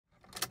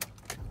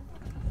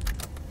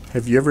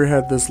Have you ever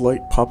had this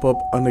light pop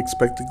up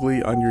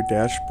unexpectedly on your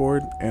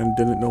dashboard and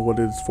didn't know what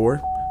it's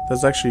for?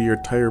 That's actually your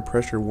tire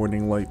pressure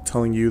warning light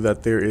telling you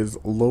that there is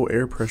low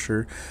air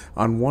pressure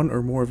on one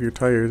or more of your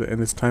tires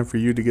and it's time for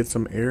you to get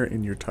some air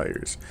in your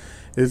tires.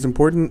 It is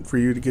important for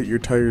you to get your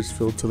tires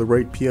filled to the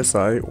right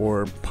PSI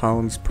or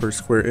pounds per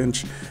square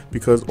inch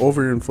because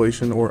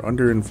overinflation or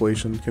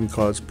underinflation can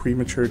cause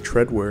premature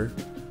tread wear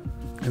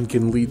and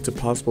can lead to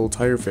possible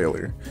tire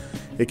failure.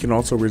 It can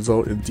also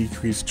result in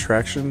decreased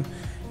traction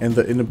and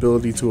the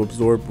inability to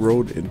absorb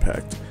road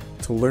impact.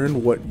 To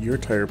learn what your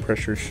tire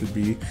pressure should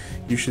be,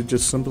 you should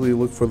just simply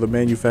look for the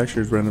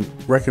manufacturer's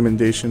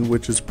recommendation,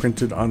 which is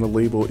printed on a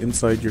label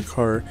inside your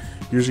car,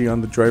 usually on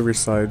the driver's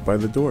side by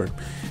the door.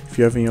 If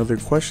you have any other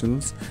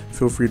questions,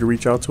 feel free to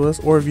reach out to us,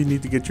 or if you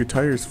need to get your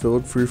tires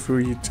filled, feel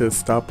free to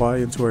stop by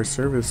into our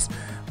service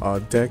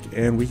deck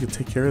and we can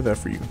take care of that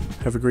for you.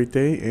 Have a great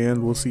day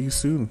and we'll see you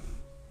soon.